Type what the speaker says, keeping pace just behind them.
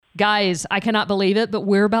Guys, I cannot believe it, but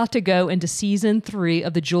we're about to go into season 3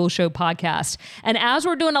 of the Jules Show Podcast. And as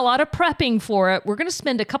we're doing a lot of prepping for it, we're going to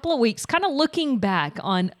spend a couple of weeks kind of looking back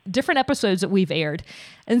on different episodes that we've aired.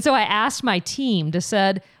 And so I asked my team to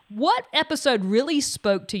said, what episode really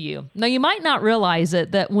spoke to you? Now, you might not realize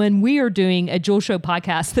it, that when we are doing a Jules Show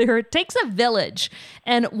Podcast, it takes a village.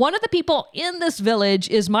 And one of the people in this village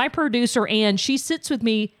is my producer, Ann. She sits with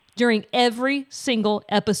me during every single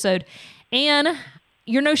episode. Ann,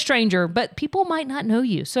 you're no stranger, but people might not know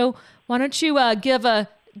you. So why don't you give us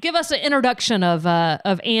an introduction of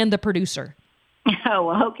Ann, the producer?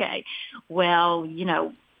 Oh, okay. Well, you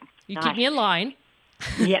keep me in line.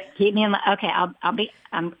 Yep, keep me in line. Okay,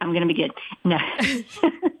 I'm going to be good. No.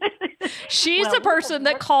 She's the person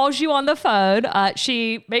that calls you on the phone.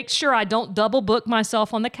 She makes sure I don't double book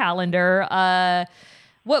myself on the calendar.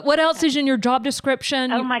 What else is in your job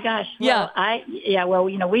description? Oh my gosh. Well,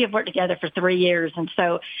 we have worked together for 3 years. And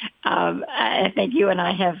so I think you and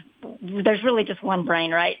I there's really just one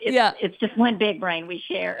brain, right? It's just one big brain we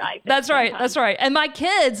share. That's right. That's right. And my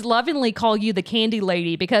kids lovingly call you the candy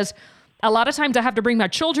lady because a lot of times I have to bring my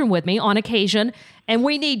children with me on occasion, and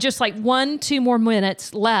we need just like 1-2 more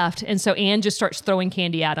minutes left. And so Ann just starts throwing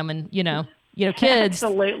candy at them, and kids,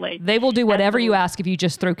 absolutely, they will do whatever you ask if you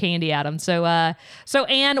just throw candy at them. So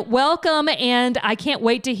Ann, welcome, and I can't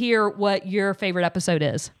wait to hear what your favorite episode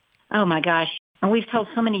is. Oh my gosh. And we've told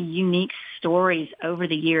so many unique stories over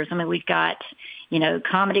the years. I mean, we've got,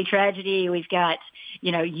 comedy, tragedy, we've got,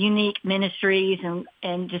 unique ministries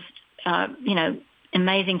and just,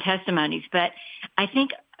 amazing testimonies. But I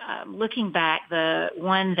think looking back, the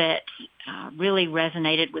one that really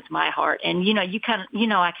resonated with my heart, and I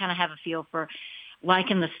kind of have a feel for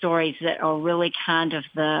liking the stories that are really kind of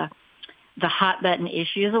the hot button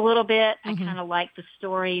issues a little bit. Mm-hmm. I kind of like the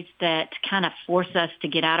stories that kind of force us to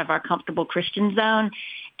get out of our comfortable Christian zone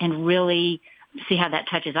and really see how that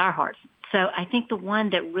touches our hearts. So I think the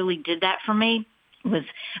one that really did that for me was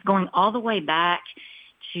going all the way back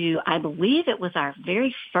to, I believe it was our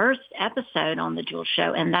very first episode on the Jules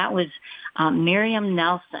Show, and that was Miriam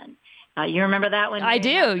Nelson. You remember that one? I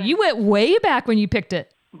do. Nelson? You went way back when you picked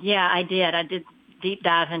it. Yeah, I did. I did deep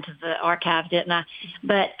dive into the archive, didn't I?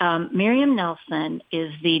 But Miriam Nelson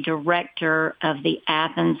is the director of the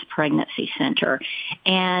Athens Pregnancy Center,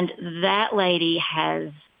 and that lady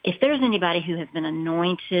has, if there's anybody who has been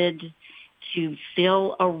anointed to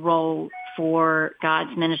fill a role for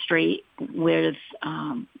God's ministry with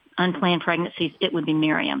unplanned pregnancies, it would be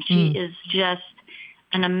Miriam. She is just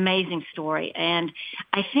an amazing story. And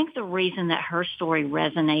I think the reason that her story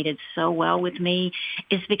resonated so well with me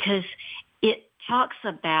is because it talks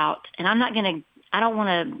about, and I don't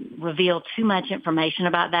want to reveal too much information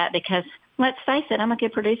about that because let's face it, I'm a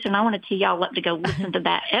good producer and I want to tee y'all up to go listen to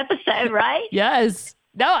that episode, right? Yes.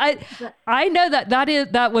 No, I know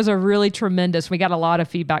that was a really tremendous. We got a lot of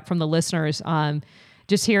feedback from the listeners,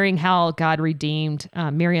 just hearing how God redeemed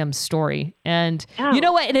Miriam's story. And you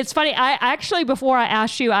know what? And it's funny. I actually, before I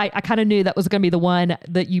asked you, I kind of knew that was going to be the one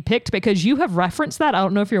that you picked because you have referenced that. I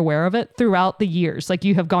don't know if you're aware of it throughout the years. Like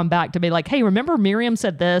you have gone back to be like, hey, remember Miriam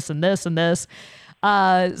said this and this and this.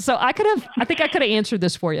 So I think I could have answered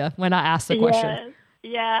this for you when I asked the question.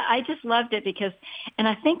 Yeah, I just loved it because, and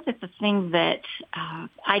I think that the thing that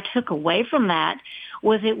I took away from that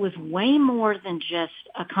was it was way more than just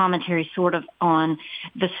a commentary sort of on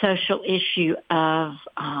the social issue of,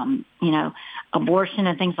 abortion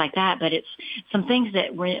and things like that. But it's some things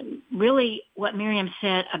that really what Miriam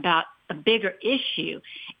said about a bigger issue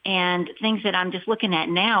and things that I'm just looking at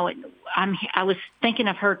now. I was thinking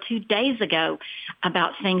of her 2 days ago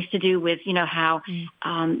about things to do with, how,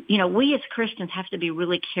 we as Christians have to be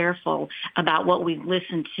really careful about what we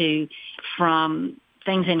listen to from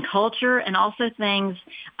things in culture and also things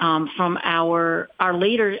from our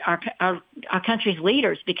leaders, our country's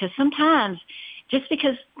leaders, because sometimes just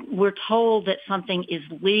because we're told that something is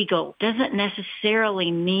legal doesn't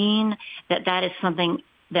necessarily mean that that is something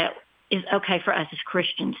that is okay for us as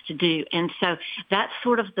Christians to do. And so that's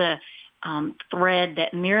sort of the thread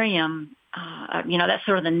that Miriam, that's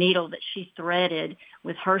sort of the needle that she threaded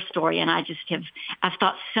with her story. And I've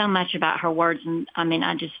thought so much about her words. And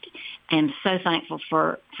I just am so thankful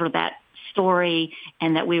for that story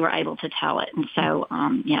and that we were able to tell it. And so,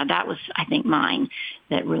 that was, I think, mine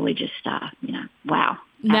that really just, wow.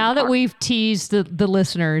 Now that we've teased the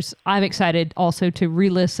listeners, I'm excited also to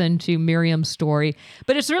re-listen to Miriam's story.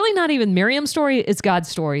 But it's really not even Miriam's story, it's God's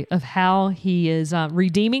story of how he is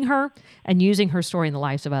redeeming her and using her story in the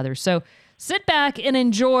lives of others. So sit back and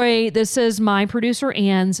enjoy. This is my producer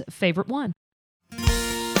Ann's favorite one.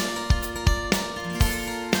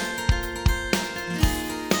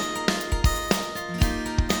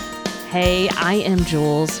 Hey, I am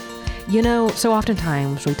Jules. You know, so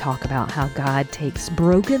oftentimes we talk about how God takes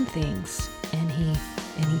broken things and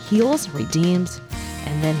he heals, redeems,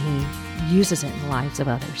 and then he uses it in the lives of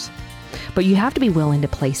others. But you have to be willing to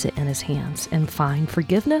place it in his hands and find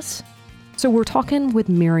forgiveness. So we're talking with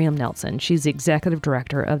Miriam Nelson. She's the executive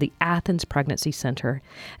director of the Athens Pregnancy Center,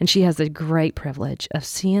 and she has the great privilege of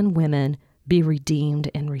seeing women be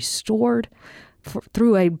redeemed and restored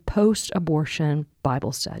through a post-abortion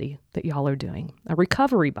Bible study that y'all are doing, a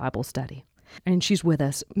recovery Bible study. And she's with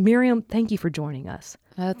us. Miriam, thank you for joining us.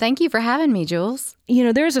 Thank you for having me, Jules. You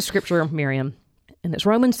know, there's a scripture, Miriam, and it's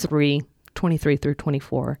Romans 3:23 through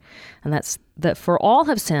 24, and that's that for all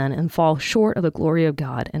have sinned and fall short of the glory of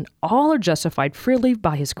God, and all are justified freely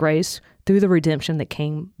by his grace through the redemption that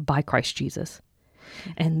came by Christ Jesus.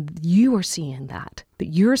 And you are seeing that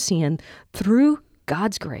you're seeing through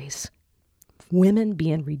God's grace, women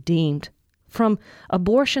being redeemed from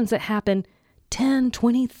abortions that happened 10,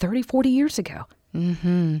 20, 30, 40 years ago.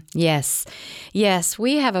 Mm-hmm. Yes.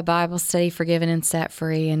 We have a Bible study, Forgiven and Set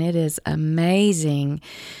Free, and it is amazing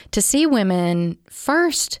to see women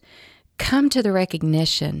first come to the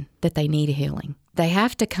recognition that they need healing. They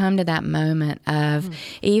have to come to that moment of,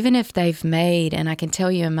 even if they've made, and I can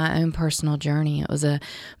tell you in my own personal journey, it was a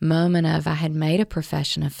moment of I had made a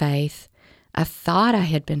profession of faith. I thought I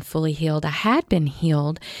had been fully healed. I had been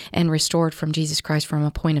healed and restored from Jesus Christ from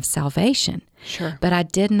a point of salvation. Sure. But I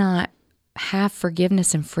did not have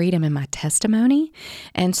forgiveness and freedom in my testimony.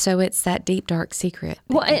 And so it's that deep, dark secret.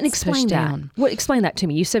 Well, and explain that. Explain that to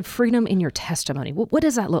me. You said freedom in your testimony. What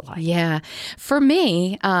does that look like? Yeah. For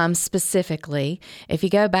me, specifically, if you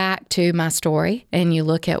go back to my story and you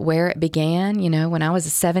look at where it began, you know, when I was a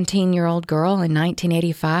 17-year-old girl in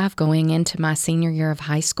 1985 going into my senior year of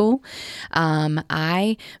high school,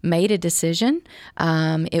 I made a decision.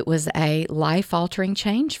 It was a life-altering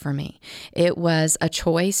change for me. It was a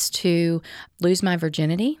choice to lose my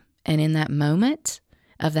virginity. And in that moment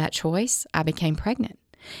of that choice, I became pregnant.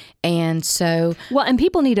 And so... Well, and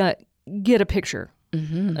people need to get a picture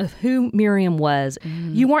of who Miriam was.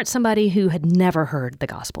 You weren't somebody who had never heard the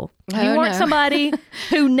gospel. You weren't somebody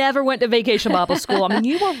who never went to vacation Bible school. I mean,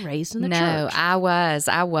 you were raised in the church. No, I was.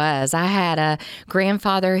 I had a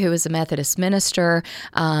grandfather who was a Methodist minister,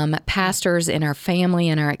 pastors in our family,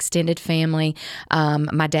 in our extended family.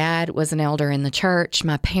 My dad was an elder in the church.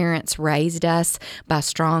 My parents raised us by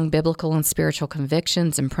strong biblical and spiritual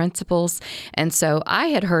convictions and principles. And so I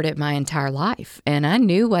had heard it my entire life, and I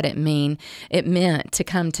knew what it meant to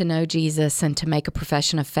come to know Jesus and to make a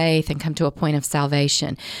profession of faith and come to a point of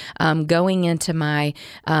salvation. Going into my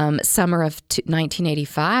summer of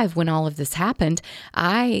 1985, when all of this happened,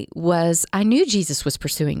 I knew Jesus was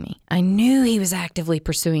pursuing me. I knew he was actively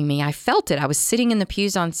pursuing me. I felt it. I was sitting in the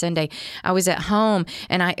pews on Sunday. I was at home,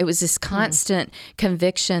 and it was this constant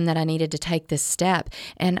conviction that I needed to take this step.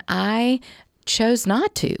 And I chose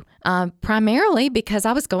not to, primarily because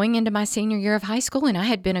I was going into my senior year of high school, and I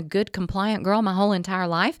had been a good, compliant girl my whole entire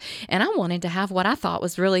life, and I wanted to have what I thought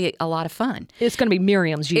was really a lot of fun. It's going to be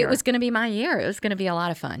Miriam's year. It was going to be my year. It was going to be a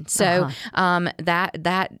lot of fun. So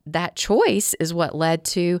that choice is what led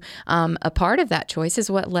to a part of that choice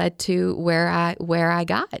is what led to where I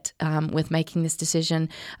got with making this decision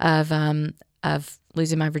of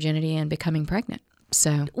losing my virginity and becoming pregnant.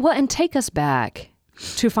 So well, and take us back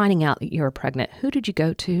to finding out that you were pregnant. Who did you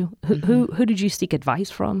go to? Who did you seek advice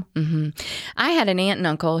from? I had an aunt and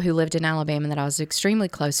uncle who lived in Alabama that I was extremely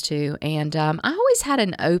close to, and I always had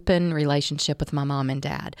an open relationship with my mom and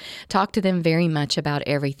dad. Talked to them very much about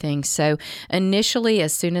everything. So initially,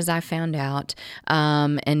 as soon as I found out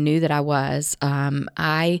and knew that I was,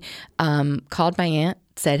 I called my aunt,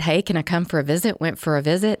 said, hey, can I come for a visit? Went for a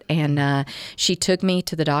visit, and she took me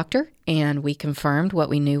to the doctor, and we confirmed what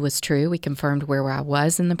we knew was true. We confirmed where I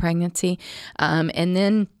was in the pregnancy. And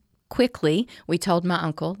then quickly, we told my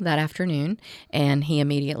uncle that afternoon, and he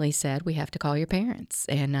immediately said, we have to call your parents.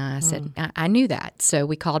 And I said, I knew that. So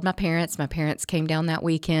we called my parents. My parents came down that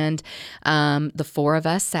weekend. The four of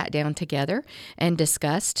us sat down together and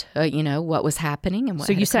discussed, what was happening and what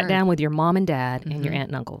So you had sat occurred. down with your mom and dad and your aunt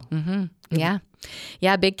and uncle.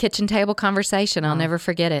 Yeah, big kitchen table conversation. I'll never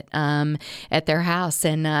forget it. At their house,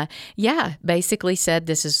 and basically said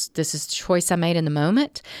this is the choice I made in the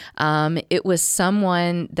moment. It was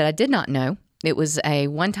someone that I did not know. It was a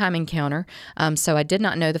one-time encounter. So I did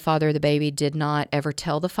not know the father of the baby, did not ever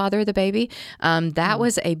tell the father of the baby. That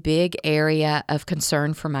was a big area of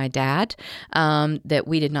concern for my dad, that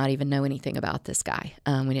we did not even know anything about this guy.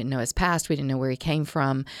 We didn't know his past. We didn't know where he came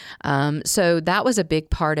from. So that was a big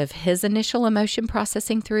part of his initial emotion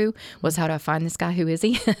processing through was, how do I find this guy? Who is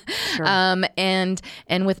he? Sure. And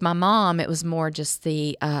with my mom, it was more just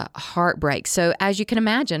the heartbreak. So as you can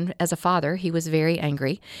imagine, as a father, he was very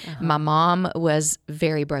angry. My mom was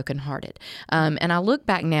very brokenhearted. And I look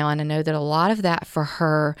back now and I know that a lot of that for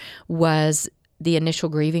her was the initial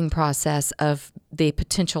grieving process of the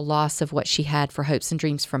potential loss of what she had for hopes and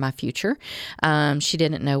dreams for my future. She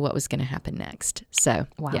didn't know what was going to happen next. So,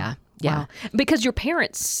 Wow. yeah. Wow. Because your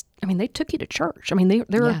parents, I mean, they took you to church. I mean, they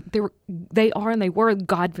are and they were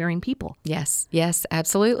God-fearing people. Yes,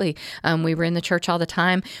 absolutely. We were in the church all the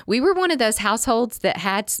time. We were one of those households that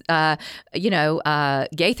had,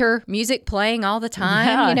 Gaither music playing all the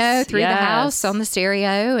time, through the house on the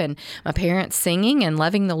stereo, and my parents singing and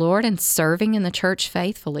loving the Lord and serving in the church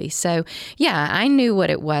faithfully. So, yeah, I knew what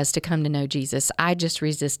it was to come to know Jesus. I just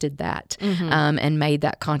resisted that and made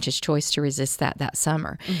that conscious choice to resist that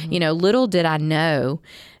summer. Little did I know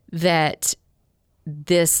that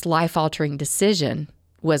this life-altering decision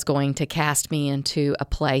was going to cast me into a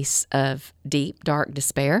place of deep, dark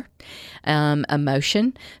despair,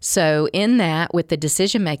 emotion. So in that, with the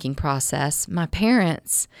decision-making process, my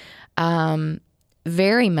parents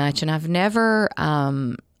very much, and I've never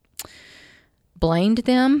blamed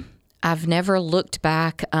them. I've never looked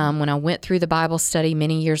back. When I went through the Bible study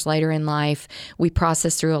many years later in life, we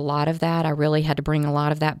processed through a lot of that. I really had to bring a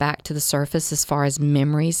lot of that back to the surface as far as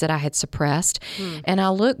memories that I had suppressed. And I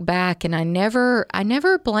look back and I never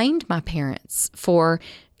blamed my parents for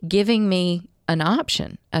giving me an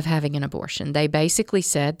option of having an abortion. They basically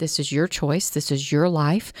said, this is your choice. This is your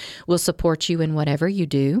life. We'll support you in whatever you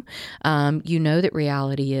do. That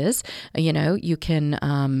reality is, you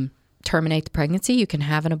can terminate the pregnancy, you can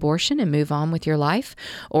have an abortion and move on with your life,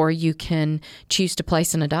 or you can choose to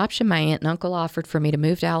place an adoption. My aunt and uncle offered for me to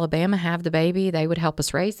move to Alabama, have the baby. They would help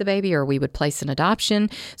us raise the baby, or we would place an adoption.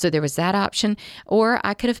 So there was that option. Or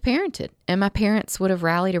I could have parented, and my parents would have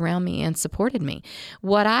rallied around me and supported me.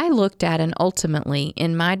 What I looked at, and ultimately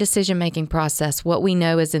in my decision-making process, what we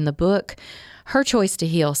know is in the book, Her Choice to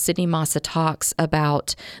Heal, Sydney Massa talks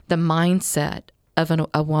about the mindset of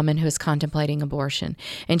a woman who is contemplating abortion.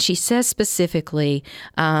 And she says specifically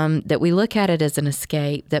that we look at it as an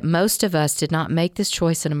escape, that most of us did not make this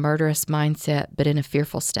choice in a murderous mindset, but in a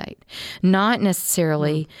fearful state, not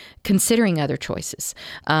necessarily considering other choices.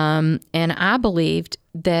 And I believed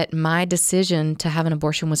that my decision to have an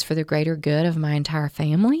abortion was for the greater good of my entire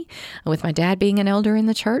family, with my dad being an elder in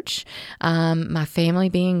the church, my family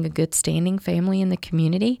being a good standing family in the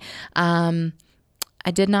community. I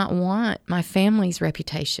did not want my family's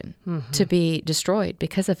reputation to be destroyed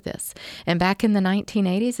because of this. And back in the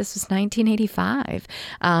 1980s, this was 1985,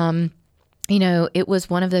 it was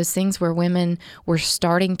one of those things where women were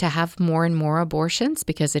starting to have more and more abortions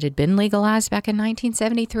because it had been legalized back in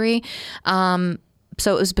 1973.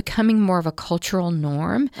 So it was becoming more of a cultural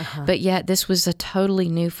norm, but yet this was a totally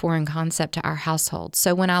new foreign concept to our household.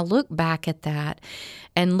 So when I look back at that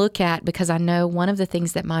and because I know one of the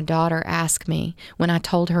things that my daughter asked me when I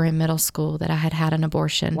told her in middle school that I had had an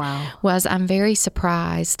abortion was, I'm very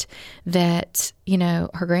surprised that,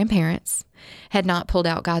 her grandparents had not pulled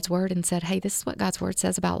out God's word and said, hey, this is what God's word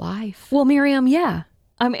says about life. Well, Miriam, yeah.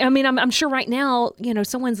 I mean, I'm sure right now,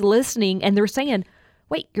 someone's listening and they're saying,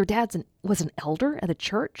 wait, your dad was an elder at a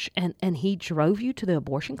church and he drove you to the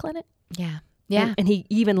abortion clinic? Yeah. And he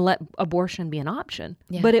even let abortion be an option.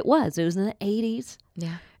 Yeah. But it was in the 80s.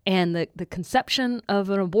 Yeah. And the conception of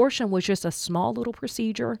an abortion was just a small little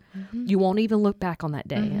procedure. You won't even look back on that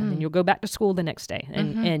day. And then you'll go back to school the next day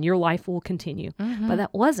and your life will continue. But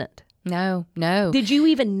that wasn't. No. Did you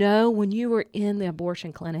even know when you were in the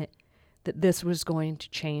abortion clinic that this was going to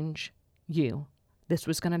change you? This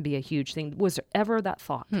was going to be a huge thing. Was there ever that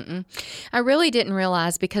thought? I really didn't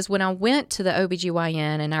realize, because when I went to the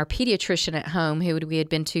OBGYN, and our pediatrician at home, who we had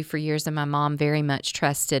been to for years and my mom very much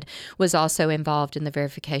trusted, was also involved in the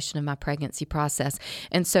verification of my pregnancy process.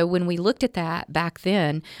 And so when we looked at that back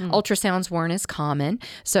then, ultrasounds weren't as common.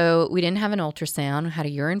 So we didn't have an ultrasound, had a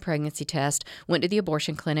urine pregnancy test, went to the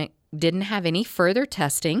abortion clinic, didn't have any further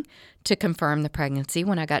testing to confirm the pregnancy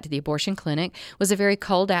when I got to the abortion clinic. It was a very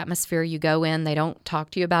cold atmosphere. You go in, they don't talk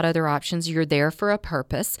to you about other options. You're there for a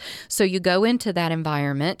purpose. So you go into that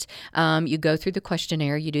environment, you go through the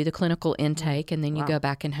questionnaire, you do the clinical intake, and then you go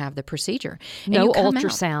back and have the procedure. No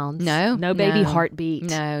ultrasounds. No baby heartbeat.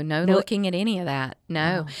 No looking at any of that.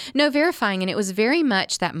 No verifying. And it was very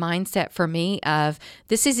much that mindset for me of,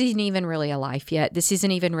 this isn't even really a life yet. This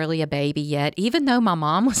isn't even really a baby yet. Even though my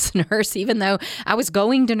mom was a nurse, even though I was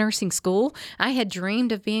going to nursing school, I had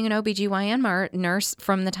dreamed of being an OBGYN nurse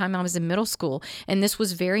from the time I was in middle school. And this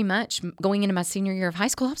was very much going into my senior year of high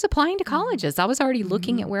school. I was applying to colleges. I was already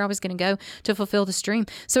looking at where I was going to go to fulfill this dream.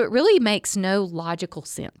 So it really makes no logical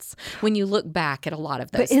sense when you look back at a lot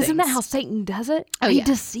of those things. But isn't that how Satan does it? He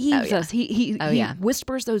deceives us. He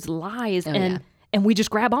whispers those lies and we just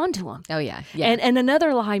grab onto them. Oh, yeah. And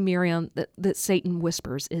another lie, Miriam, that Satan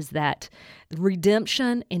whispers is that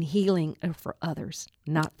redemption and healing are for others,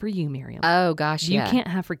 not for you, Miriam. Oh, gosh, You can't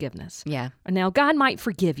have forgiveness. Yeah. Now, God might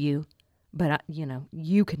forgive you, but,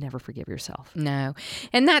 you could never forgive yourself. No.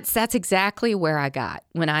 And that's exactly where I got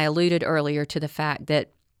when I alluded earlier to the fact that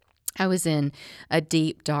I was in a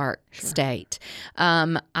deep, dark state.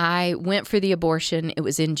 I went for the abortion. It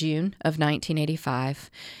was in June of 1985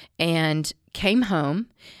 and came home,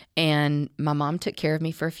 and my mom took care of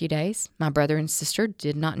me for a few days. My brother and sister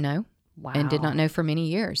did not know. Wow. And did not know for many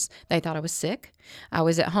years. They thought I was sick. I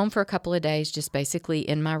was at home for a couple of days, just basically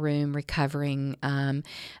in my room recovering.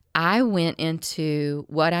 I went into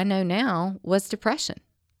what I know now was depression.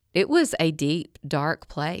 It was a deep, dark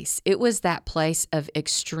place. It was that place of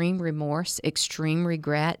extreme remorse, extreme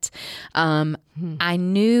regret. I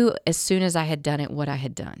knew as soon as I had done it what I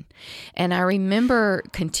had done. And I remember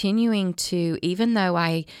continuing to, even though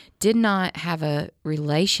I did not have a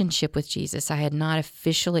relationship with Jesus, I had not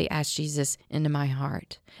officially asked Jesus into my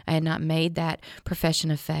heart. I had not made that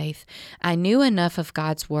profession of faith. I knew enough of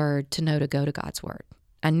God's word to know to go to God's word.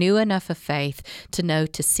 I knew enough of faith to know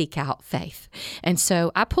to seek out faith. And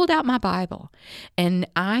so I pulled out my Bible, and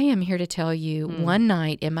I am here to tell you, one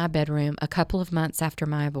night in my bedroom, a couple of months after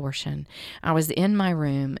my abortion, I was in my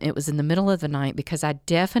room. It was in the middle of the night because I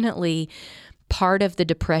definitely, part of the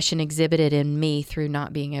depression exhibited in me through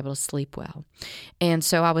not being able to sleep well. And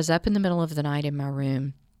so I was up in the middle of the night in my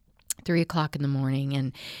room, 3 o'clock in the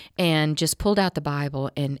morning, and just pulled out the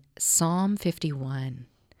Bible, and Psalm 51.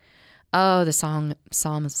 Oh, the Psalm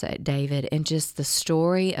of David, and just the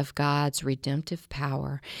story of God's redemptive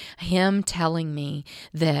power. Him telling me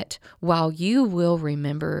that while you will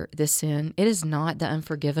remember the sin, it is not the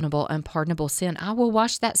unforgivable, unpardonable sin. I will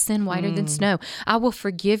wash that sin whiter than snow. I will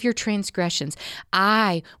forgive your transgressions.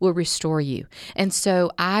 I will restore you. And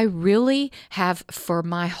so I really have, for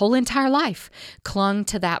my whole entire life, clung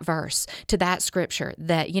to that verse, to that scripture,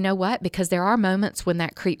 that, you know what? Because there are moments when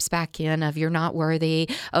that creeps back in of you're not worthy.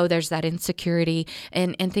 Oh, there's that insecurity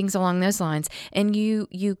and things along those lines. And you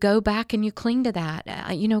go back and you cling to that.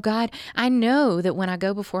 God, I know that when I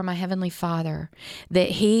go before my Heavenly Father, that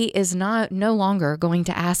He is no longer going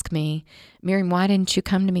to ask me, Miriam, why didn't you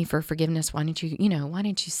come to me for forgiveness? Why didn't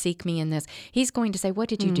you seek me in this? He's going to say, what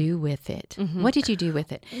did you do with it? What did you do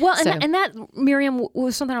with it? Well, and that, Miriam,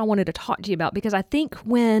 was something I wanted to talk to you about, because I think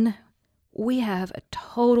when we have a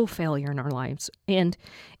total failure in our lives, and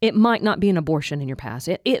it might not be an abortion in your past.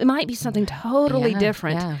 It might be something totally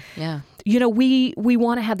different. Yeah. We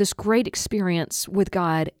want to have this great experience with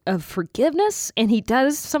God of forgiveness, and He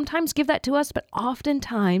does sometimes give that to us, but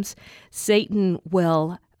oftentimes Satan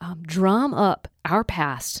will drum up our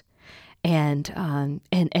past and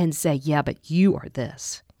say, yeah, but you are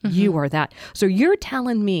this, you are that. So you're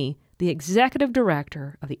telling me, the executive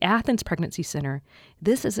director of the Athens Pregnancy Center,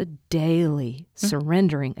 this is a daily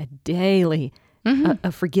surrendering, a daily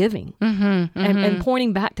a forgiving, and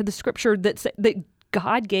pointing back to the scripture that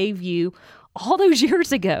God gave you all those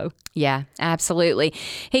years ago. Yeah, absolutely.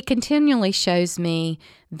 He continually shows me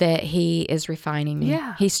that He is refining me.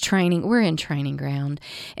 Yeah. He's training. We're in training ground.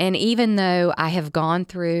 And even though I have gone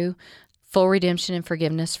through full redemption and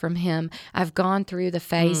forgiveness from Him, I've gone through the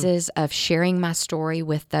phases of sharing my story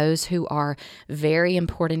with those who are very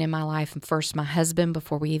important in my life. And first, my husband,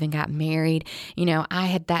 before we even got married. I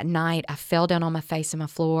had that night, I fell down on my face on the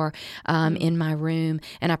floor in my room,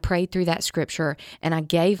 and I prayed through that scripture, and I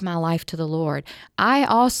gave my life to the Lord. I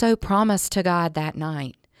also promised to God that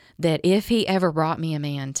night that if He ever brought me a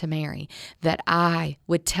man to marry, that I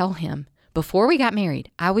would tell him before we got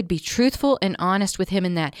married, I would be truthful and honest with him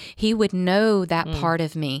in that. He would know that part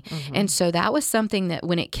of me. And so that was something that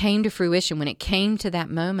when it came to fruition, when it came to that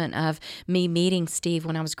moment of me meeting Steve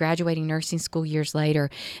when I was graduating nursing school years later,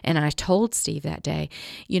 and I told Steve that day,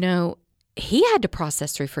 he had to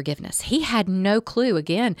process through forgiveness. He had no clue.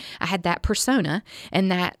 Again, I had that persona and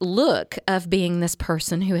that look of being this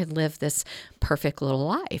person who had lived this perfect little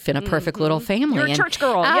life in a perfect little family. You're a church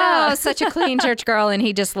girl. Oh, such a clean church girl. And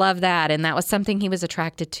he just loved that. And that was something he was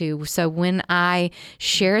attracted to. So when I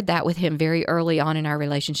shared that with him very early on in our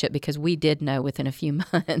relationship, because we did know within a few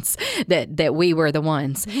months that we were the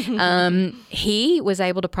ones, he was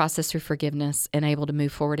able to process through forgiveness and able to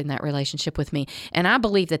move forward in that relationship with me. And I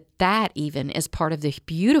believe that even is part of the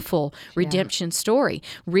beautiful redemption story.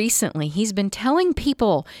 Recently, he's been telling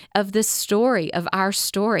people of this story, of our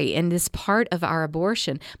story, and this part of our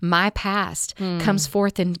abortion, my past, comes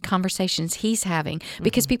forth in conversations he's having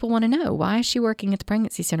because people want to know, why is she working at the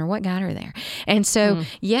pregnancy center? What got her there? And so,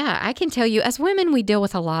 I can tell you, as women, we deal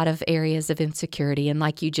with a lot of areas of insecurity. And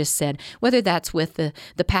like you just said, whether that's with the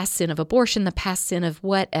past sin of abortion, the past sin of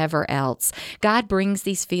whatever else, God brings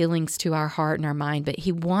these feelings to our heart and our mind, but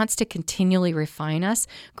he wants to continually refine us,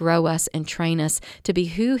 grow us, and train us to be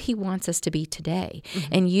who he wants us to be today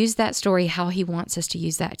and use that story how he wants us to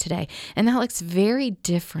use that today. And that looks very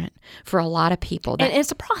different for a lot of people. And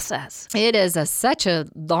it's a process. It is such a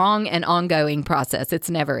long and ongoing process. It's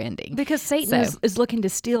never ending. Because Satan is looking to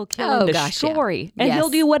steal, kill, and destroy. Yeah. And he'll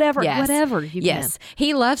do whatever Yes. you can.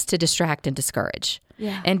 He loves to distract and discourage.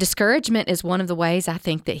 Yeah. And discouragement is one of the ways I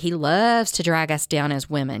think that he loves to drag us down as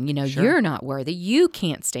women. You're not worthy. You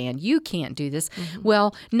can't stand. You can't do this.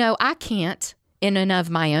 Well, no, I can't in and of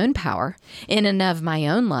my own power, in and of my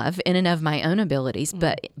own love, in and of my own abilities,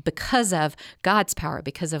 but because of God's power,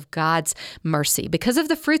 because of God's mercy, because of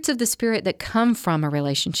the fruits of the Spirit that come from a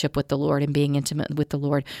relationship with the Lord and being intimate with the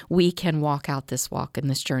Lord, we can walk out this walk and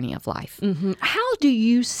this journey of life. How do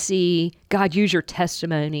you see God use your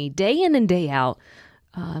testimony day in and day out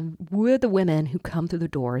with the women who come through the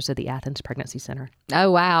doors of the Athens Pregnancy Center? Oh,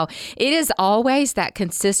 wow. It is always that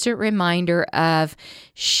consistent reminder of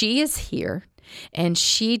she is here and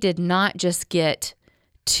she did not just get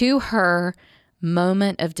to her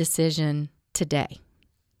moment of decision today.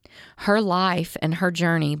 Her life and her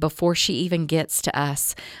journey before she even gets to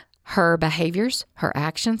us, her behaviors, her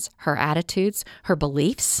actions, her attitudes, her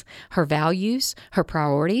beliefs, her values, her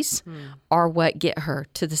priorities are what get her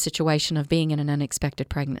to the situation of being in an unexpected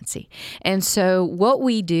pregnancy. And so what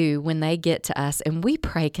we do when they get to us, and we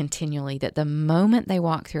pray continually that the moment they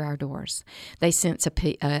walk through our doors, they sense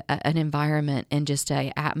an environment and just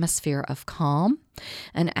an atmosphere of calm,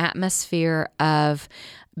 an atmosphere of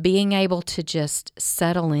being able to just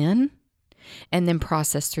settle in and then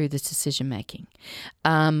process through the decision making.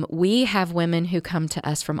 We have women who come to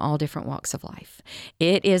us from all different walks of life.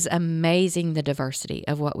 It is amazing the diversity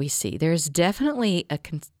of what we see. There's definitely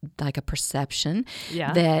a perception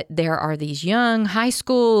that there are these young high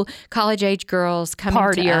school, college age girls coming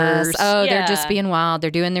partiers. To us. Oh, they're just being wild.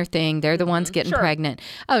 They're doing their thing. They're the ones getting pregnant.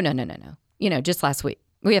 Oh, no. Just last week,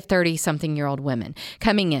 we have 30-something-year-old women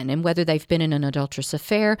coming in, and whether they've been in an adulterous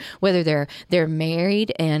affair, whether they're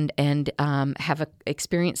married and have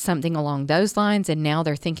experienced something along those lines, and now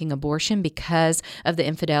they're thinking abortion because of the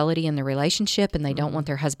infidelity in the relationship, and they don't want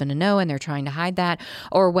their husband to know, and they're trying to hide that,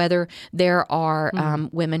 or whether there are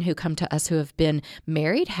women who come to us who have been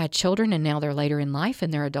married, had children, and now they're later in life,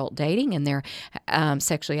 and they're adult dating, and they're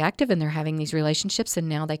sexually active, and they're having these relationships, and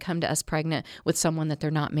now they come to us pregnant with someone that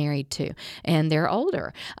they're not married to, and they're older.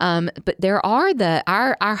 But there are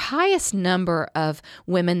our highest number of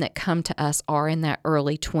women that come to us are in that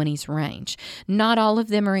early 20s range. Not all of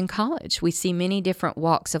them are in college. We see many different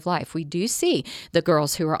walks of life. We do see the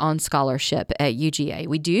girls who are on scholarship at UGA.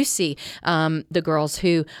 We do see the girls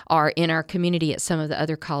who are in our community at some of the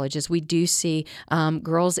other colleges. We do see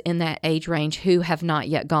girls in that age range who have not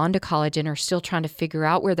yet gone to college and are still trying to figure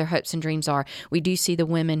out where their hopes and dreams are. We do see the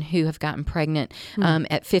women who have gotten pregnant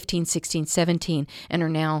at 15, 16, 17, and are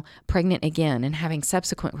now pregnant again and having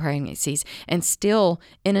subsequent pregnancies and still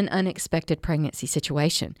in an unexpected pregnancy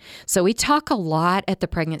situation. So we talk a lot at the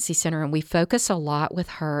pregnancy center, and we focus a lot with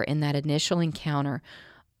her in that initial encounter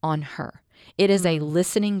on her. It is a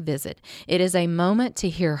listening visit. It is a moment to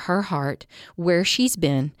hear her heart, where she's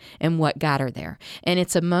been, and what got her there. And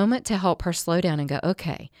it's a moment to help her slow down and go,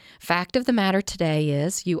 okay, fact of the matter today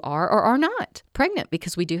is you are or are not pregnant,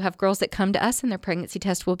 because we do have girls that come to us and their pregnancy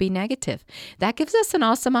test will be negative. That gives us an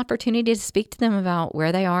awesome opportunity to speak to them about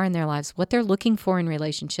where they are in their lives, what they're looking for in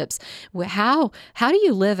relationships. How do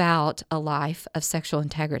you live out a life of sexual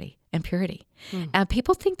integrity? and purity. And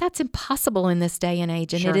people think that's impossible in this day and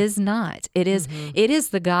age, and Sure. it is not. It is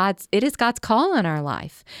God's call in our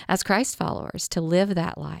life as Christ followers to live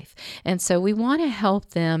that life. And so we want to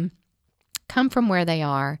help them come from where they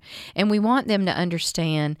are, and we want them to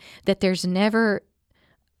understand that there's never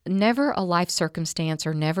a life circumstance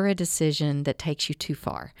or never a decision that takes you too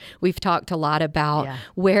far. We've talked a lot about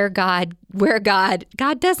where God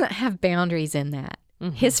doesn't have boundaries in that.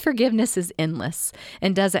 His forgiveness is endless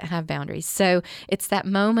and doesn't have boundaries. So it's that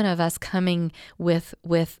moment of us coming with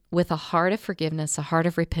a heart of forgiveness, a heart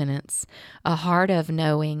of repentance, a heart of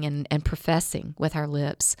knowing and professing with our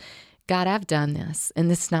lips, God, I've done this,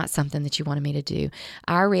 and this is not something that you wanted me to do.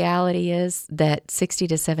 Our reality is that 60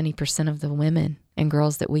 to 70% of the women and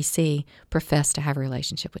girls that we see profess to have a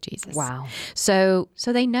relationship with Jesus. Wow. So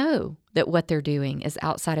they know that what they're doing is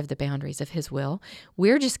outside of the boundaries of His will.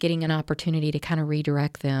 We're just getting an opportunity to kind of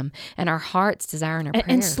redirect them, and our heart's desire and our prayer.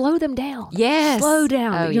 And slow them down. Yes. Slow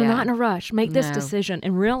down. Oh, You're yeah. not in a rush. Make this No. decision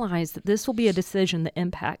and realize that this will be a decision that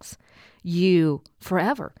impacts you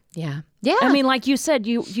forever. Yeah. Yeah. I mean, like you said,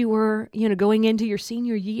 you were, going into your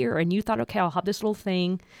senior year and you thought, okay, I'll have this little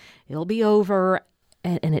thing. It'll be over.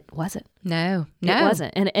 And it wasn't. No. It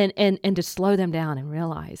wasn't. And to slow them down and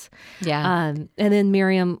realize. Yeah. And then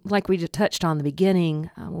Miriam, like we just touched on in the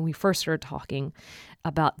beginning, when we first started talking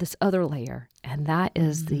about this other layer, and that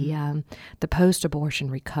is the post-abortion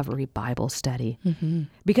recovery Bible study.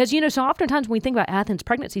 Because, so oftentimes when we think about Athens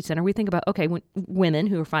Pregnancy Center, we think about, okay, women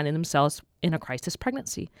who are finding themselves in a crisis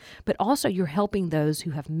pregnancy, but also you're helping those who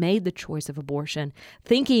have made the choice of abortion,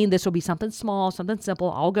 thinking this will be something small, something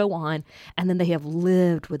simple, I'll go on, and then they have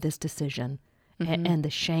lived with this decision and the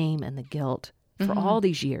shame and the guilt for all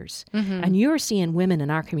these years. And you're seeing women in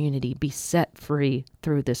our community be set free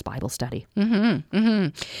through this Bible study.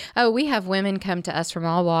 Oh, we have women come to us from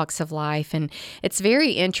all walks of life, and it's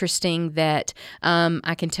very interesting that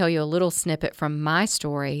I can tell you a little snippet from my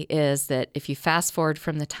story is that if you fast forward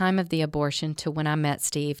from the time of the abortion to when I met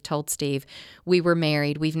Steve, told Steve, we were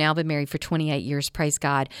married. We've now been married for 28 years, praise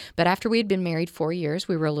God. But after we had been married 4 years,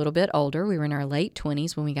 we were a little bit older. We were in our late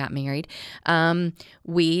 20s when we got married.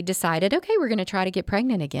 We decided, okay, we're going to try to get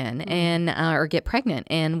pregnant again or get pregnant.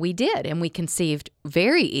 And we did. And we conceived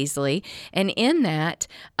very easily. And in that,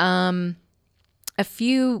 a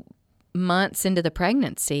few months into the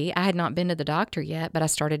pregnancy, I had not been to the doctor yet, but I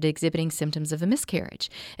started exhibiting symptoms of a miscarriage.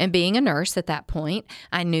 And being a nurse at that point,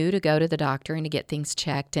 I knew to go to the doctor and to get things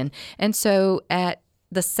checked. And so at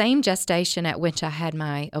the same gestation at which I had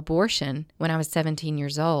my abortion when I was 17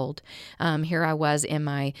 years old, here I was in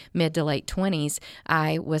my mid to late 20s,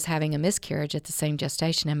 I was having a miscarriage at the same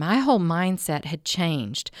gestation. And my whole mindset had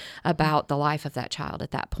changed about the life of that child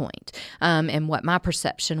at that point, and what my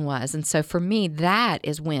perception was. And so for me, that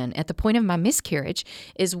is when, at the point of my miscarriage,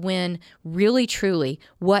 is when really, truly,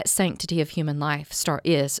 what sanctity of human life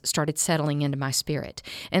started settling into my spirit.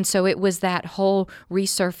 And so it was that whole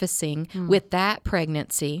resurfacing with that pregnancy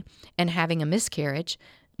and having a miscarriage,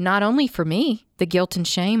 not only for me, the guilt and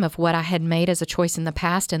shame of what I had made as a choice in the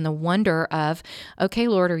past and the wonder of, okay,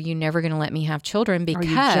 Lord, are you never going to let me have children? Because, are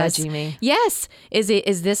you judging me? Yes.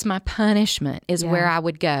 Is this my punishment is where I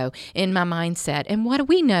would go in my mindset. And what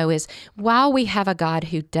we know is while we have a God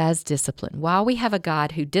who does discipline, while we have a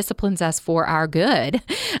God who disciplines us for our good,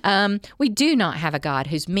 we do not have a God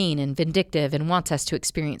who's mean and vindictive and wants us to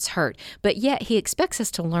experience hurt. But yet He expects us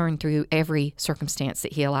to learn through every circumstance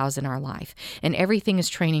that He allows in our life. And everything is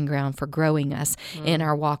training ground for growing us in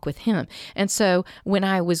our walk with Him. And so when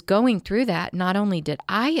I was going through that, not only did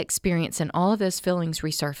I experience and all of those feelings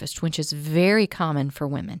resurfaced, which is very common for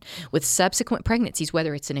women with subsequent pregnancies,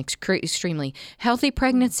 whether it's an extremely healthy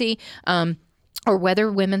pregnancy, or whether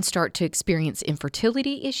women start to experience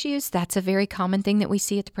infertility issues, that's a very common thing that we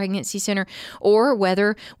see at the pregnancy center, or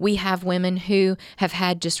whether we have women who have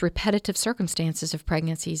had just repetitive circumstances of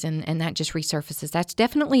pregnancies and that just resurfaces. That's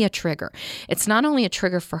definitely a trigger. It's not only a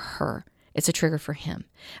trigger for her, it's a trigger for him.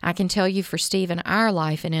 I can tell you for Steve in our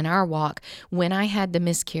life and in our walk, when I had the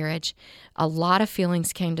miscarriage, a lot of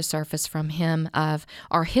feelings came to surface from him of,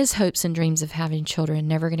 are his hopes and dreams of having children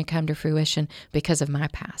never going to come to fruition because of my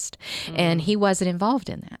past? And he wasn't involved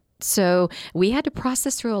in that. So we had to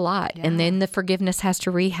process through a lot, and then the forgiveness has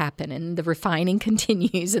to rehappen, and the refining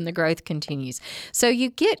continues, and the growth continues. So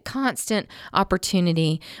you get constant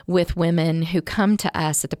opportunity with women who come to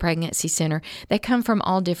us at the pregnancy center. They come from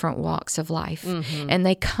all different walks of life, and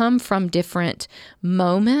they come from different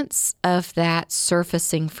moments of that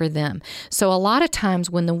surfacing for them. So a lot of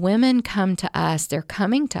times when the women come to us, they're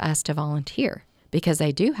coming to us to volunteer, because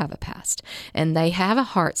they do have a past, and they have a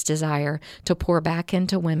heart's desire to pour back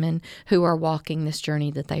into women who are walking this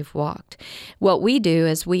journey that they've walked. What we do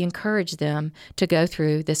is we encourage them to go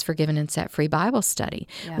through this Forgiven and Set Free Bible study.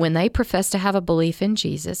 Yeah. When they profess to have a belief in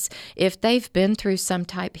Jesus, if they've been through some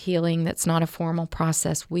type of healing that's not a formal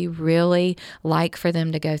process, we really like for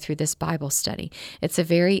them to go through this Bible study. It's a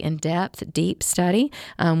very in-depth, deep study.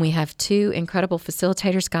 We have 2 incredible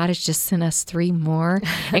facilitators. God has just sent us 3 more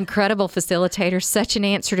incredible facilitators. Such an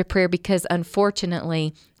answer to prayer, because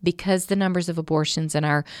unfortunately, because the numbers of abortions in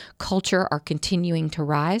our culture are continuing to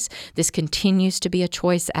rise, this continues to be a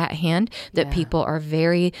choice at hand that people are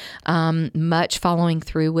very much following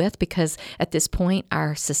through with, because at this point,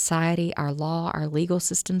 our society, our law, our legal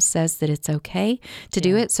system says that it's okay to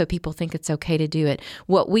do it, so people think it's okay to do it.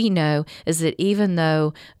 What we know is that even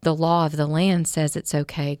though the law of the land says it's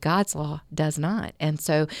okay, God's law does not. And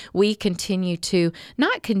so we continue to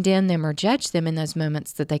not condemn them or judge them in those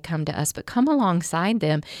moments that they come to us, but come alongside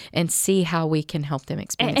them and see how we can help them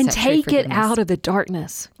experience and that take it out of the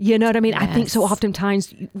darkness. You know what I mean? Yes. I think so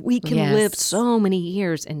oftentimes we can live so many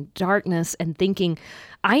years in darkness and thinking,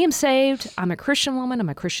 I am saved. I'm a Christian woman. I'm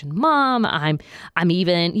a Christian mom. I'm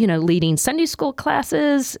even, leading Sunday school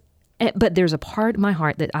classes. But there's a part of my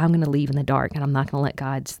heart that I'm going to leave in the dark, and I'm not going to let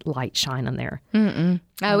God's light shine on there.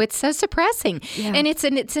 Oh, it's so suppressing. Yeah. And it's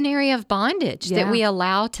an area of bondage that we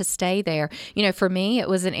allow to stay there. For me, it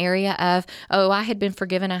was an area of, I had been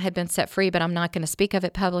forgiven, I had been set free, but I'm not going to speak of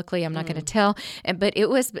it publicly. I'm not going to tell. But it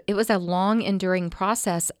was a long, enduring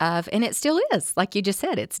process of, and it still is, like you just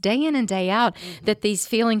said, it's day in and day out that these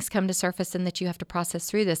feelings come to surface and that you have to process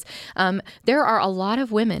through this. There are a lot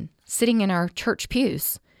of women sitting in our church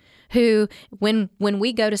pews who, when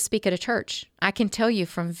we go to speak at a church, I can tell you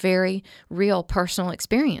from very real personal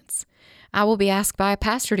experience, I will be asked by a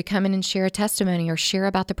pastor to come in and share a testimony or share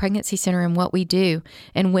about the pregnancy center and what we do.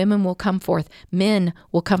 And women will come forth, men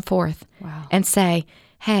will come forth and say,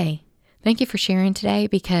 hey, thank you for sharing today,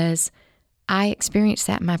 because I experienced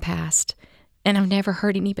that in my past, and I've never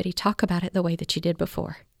heard anybody talk about it the way that you did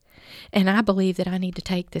before. And I believe that I need to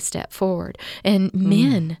take this step forward. And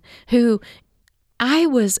men who, I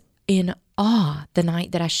was in awe the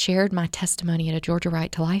night that I shared my testimony at a Georgia Right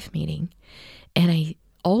to Life meeting, and a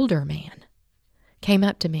older man came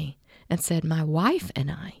up to me and said, my wife and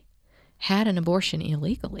I had an abortion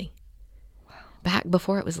illegally back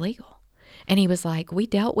before it was legal. And he was like, we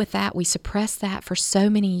dealt with that. We suppressed that for so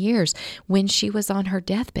many years. When she was on her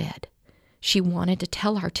deathbed, she wanted to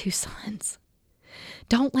tell our 2 sons.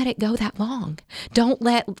 Don't let it go that long. Don't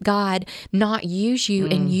let God not use you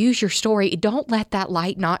and use your story. Don't let that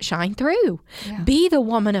light not shine through. Yeah. Be the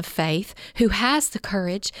woman of faith who has the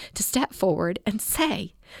courage to step forward and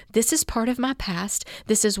say, this is part of my past.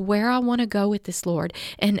 This is where I want to go with this, Lord.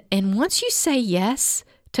 And once you say yes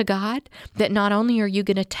to God, that not only are you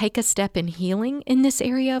going to take a step in healing in this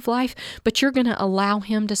area of life, but you're going to allow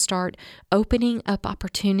Him to start opening up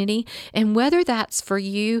opportunity. And whether that's for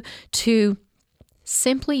you to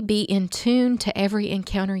simply be in tune to every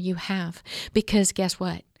encounter you have, because guess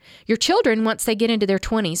what? Your children, once they get into their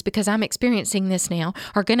 20s, because I'm experiencing this now,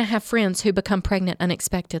 are going to have friends who become pregnant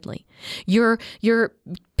unexpectedly. Your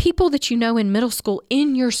people that you know in middle school,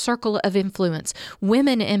 in your circle of influence,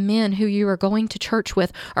 women and men who you are going to church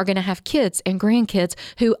with, are going to have kids and grandkids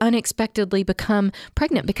who unexpectedly become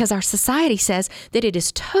pregnant, because our society says that it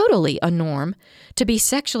is totally a norm to be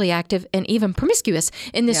sexually active and even promiscuous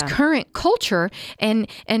in this current culture. And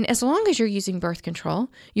as long as you're using birth control,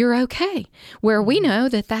 you're okay. Where we know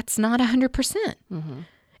that that's not 100%. Mm-hmm.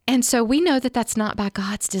 And so we know that that's not by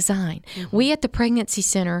God's design. Mm-hmm. We at the Pregnancy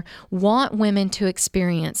Center want women to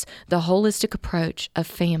experience the holistic approach of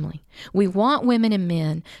family. We want women and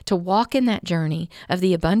men to walk in that journey of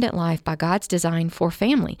the abundant life by God's design for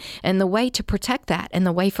family. And the way to protect that, and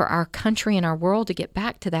the way for our country and our world to get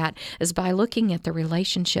back to that, is by looking at the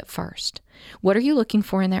relationship first. What are you looking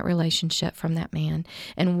for in that relationship from that man?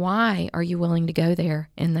 And why are you willing to go there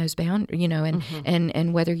in those boundaries,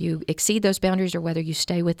 and whether you exceed those boundaries or whether you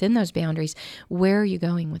stay within those boundaries, where are you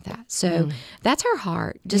going with that? So that's our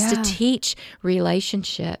heart, just to teach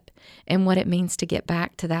relationship and what it means to get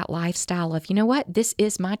back to that lifestyle of, you know what, this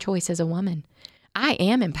is my choice as a woman. I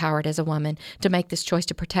am empowered as a woman to make this choice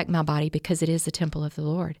to protect my body, because it is the temple of the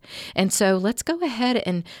Lord. And so let's go ahead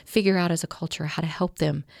and figure out as a culture how to help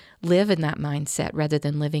them live in that mindset rather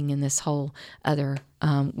than living in this whole other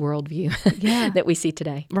worldview that we see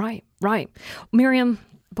today. Right. Miriam,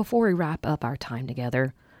 before we wrap up our time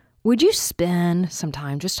together, would you spend some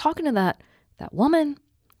time just talking to that woman,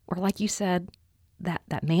 or like you said,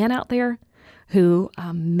 that man out there who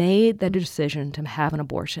made the decision to have an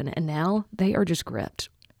abortion, and now they are just gripped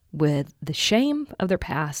with the shame of their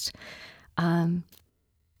past. And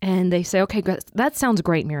they say, okay, that sounds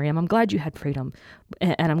great, Miriam. I'm glad you had freedom,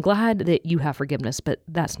 and I'm glad that you have forgiveness, but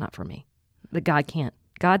that's not for me. That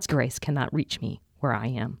God's grace cannot reach me where I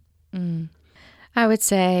am. I would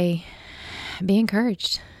say be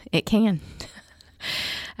encouraged. It can.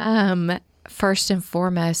 First and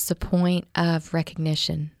foremost, the point of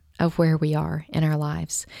recognition of where we are in our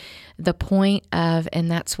lives. The point of,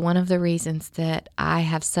 and that's one of the reasons that I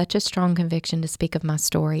have such a strong conviction to speak of my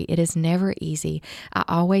story. It is never easy. I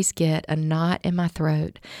always get a knot in my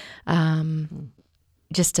throat.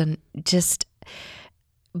 Just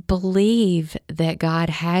believe that God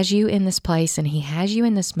has you in this place, and He has you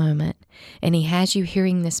in this moment, and He has you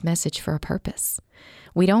hearing this message for a purpose.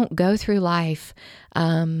 We don't go through life,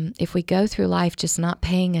 if we go through life just not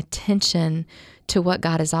paying attention to what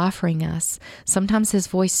God is offering us. Sometimes His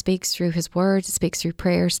voice speaks through His words, speaks through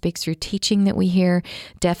prayer, speaks through teaching that we hear,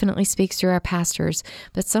 definitely speaks through our pastors,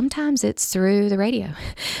 but sometimes it's through the radio.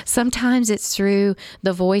 Sometimes it's through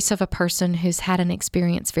the voice of a person who's had an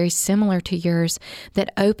experience very similar to yours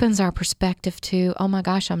that opens our perspective to, oh my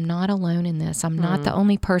gosh, I'm not alone in this. I'm not the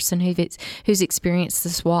only person who's experienced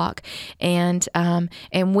this walk. And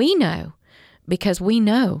we know, because we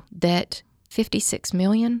know that 56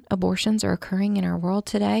 million abortions are occurring in our world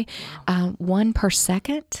today, 1 per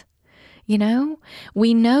second.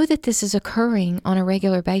 We know that this is occurring on a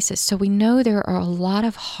regular basis. So we know there are a lot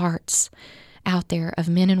of hearts out there of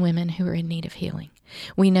men and women who are in need of healing.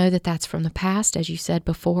 We know that that's from the past, as you said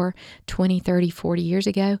before, 20, 30, 40 years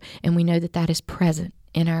ago, and we know that that is present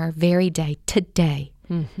in our very day, today.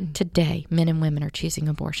 Today, men and women are choosing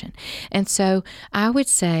abortion. And so I would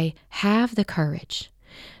say, have the courage.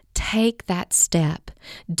 Take that step.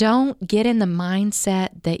 Don't get in the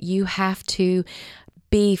mindset that you have to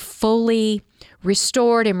be fully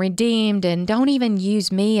restored and redeemed, and don't even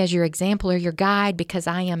use me as your example or your guide, because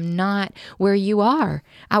I am not where you are.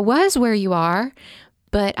 I was where you are,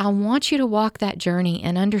 but I want you to walk that journey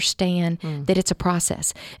and understand that it's a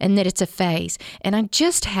process and that it's a phase. And I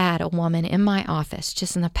just had a woman in my office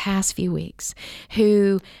just in the past few weeks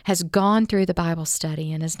who has gone through the Bible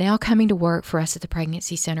study and is now coming to work for us at the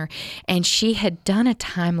Pregnancy Center. And she had done a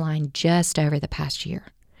timeline just over the past year.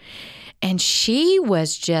 And she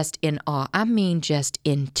was just in awe. I mean, just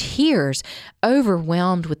in tears,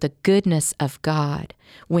 overwhelmed with the goodness of God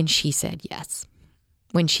when she said yes.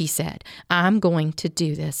 When she said, I'm going to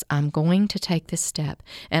do this, I'm going to take this step,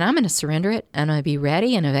 and I'm going to surrender it, and I'll be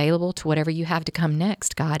ready and available to whatever you have to come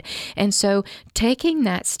next, God. And so taking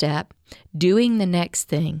that step, doing the next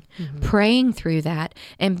thing, praying through that,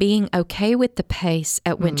 and being okay with the pace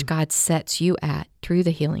at which God sets you at through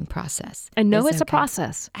the healing process. And know it's a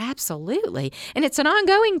process. Absolutely. And it's an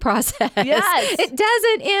ongoing process. Yes. It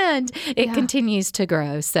doesn't end. It continues to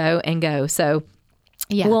grow and go. So,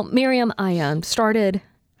 yeah. Well, Miriam, I started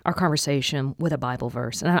our conversation with a Bible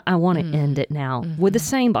verse, and I want to end it now with the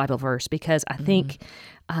same Bible verse, because I think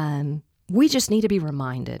we just need to be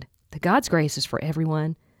reminded that God's grace is for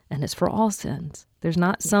everyone, and it's for all sins. There's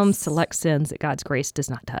not some select sins that God's grace does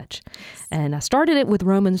not touch. And I started it with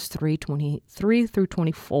Romans 3:23 through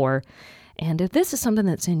 24. And if this is something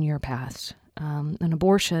that's in your past, an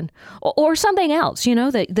abortion or something else,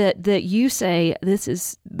 that you say, this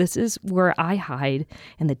is where I hide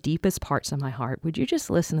in the deepest parts of my heart, would you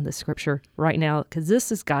just listen to the scripture right now? Because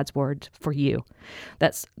this is God's word for you.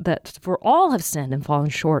 That for all have sinned and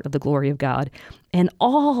fallen short of the glory of God, and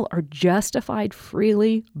all are justified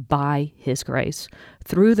freely by His grace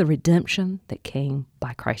through the redemption that came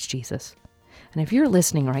by Christ Jesus. And if you're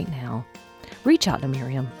listening right now, reach out to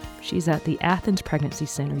Miriam. She's at the Athens Pregnancy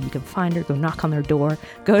Center. You can find her, go knock on their door,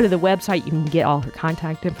 go to the website. You can get all her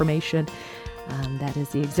contact information. That is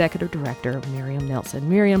the executive director of Miriam Nelson.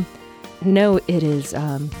 Miriam, it is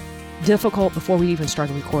difficult before we even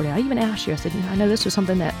started recording. I even asked you, I said, I know this was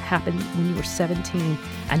something that happened when you were 17,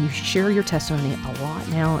 and you share your testimony a lot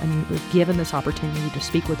now, and you were given this opportunity to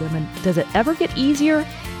speak with them. And does it ever get easier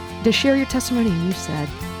to share your testimony? And you said,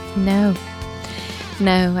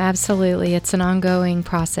 No, absolutely. It's an ongoing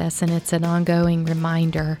process, and it's an ongoing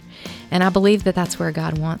reminder. And I believe that that's where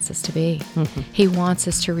God wants us to be. He wants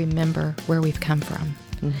us to remember where we've come from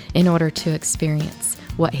in order to experience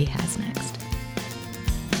what He has next.